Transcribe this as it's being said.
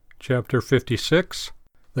Chapter 56,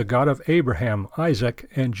 the God of Abraham, Isaac,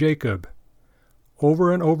 and Jacob.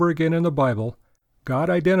 Over and over again in the Bible, God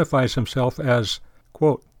identifies himself as,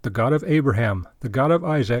 quote, the God of Abraham, the God of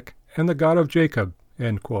Isaac, and the God of Jacob,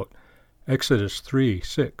 end quote. Exodus 3,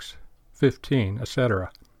 6, 15, etc.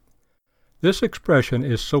 This expression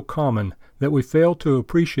is so common that we fail to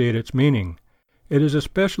appreciate its meaning. It is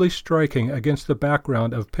especially striking against the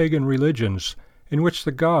background of pagan religions, in which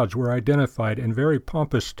the gods were identified in very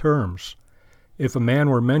pompous terms. If a man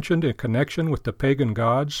were mentioned in connection with the pagan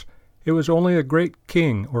gods, it was only a great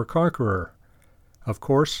king or conqueror. Of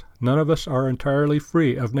course, none of us are entirely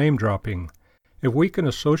free of name-dropping. If we can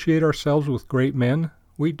associate ourselves with great men,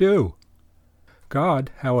 we do.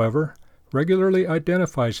 God, however, regularly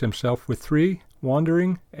identifies himself with three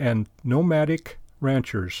wandering and nomadic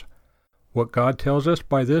ranchers. What God tells us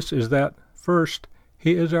by this is that, first,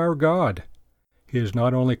 he is our God. He is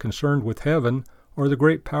not only concerned with heaven or the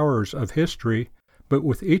great powers of history, but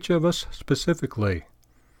with each of us specifically.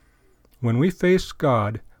 When we face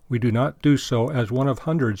God, we do not do so as one of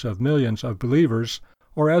hundreds of millions of believers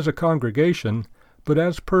or as a congregation, but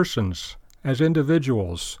as persons, as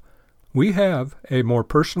individuals. We have a more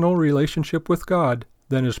personal relationship with God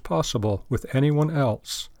than is possible with anyone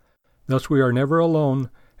else. Thus we are never alone,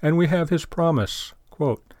 and we have his promise,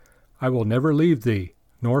 quote, I will never leave thee,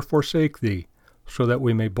 nor forsake thee, so that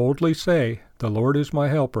we may boldly say, The Lord is my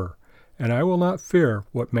helper, and I will not fear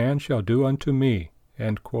what man shall do unto me,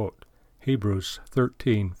 end quote. Hebrews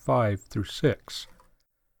 13, 5-6.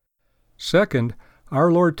 Second,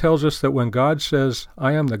 our Lord tells us that when God says,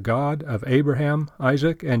 I am the God of Abraham,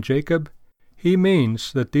 Isaac, and Jacob, he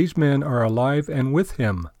means that these men are alive and with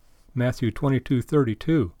him. Matthew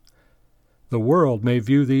 22:32. The world may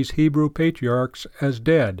view these Hebrew patriarchs as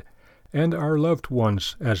dead, and our loved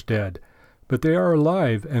ones as dead, but they are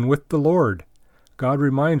alive and with the Lord. God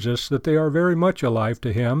reminds us that they are very much alive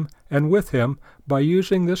to him and with him by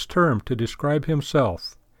using this term to describe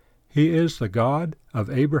himself. He is the God of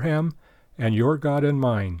Abraham and your God and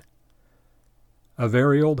mine. A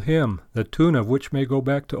very old hymn, the tune of which may go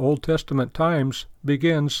back to Old Testament times,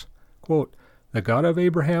 begins, quote, The God of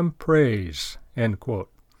Abraham praise, end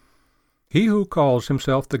quote. He who calls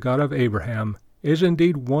himself the God of Abraham is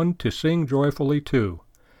indeed one to sing joyfully to,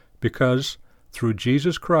 because through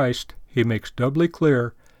Jesus Christ he makes doubly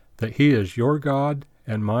clear that he is your God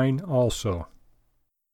and mine also.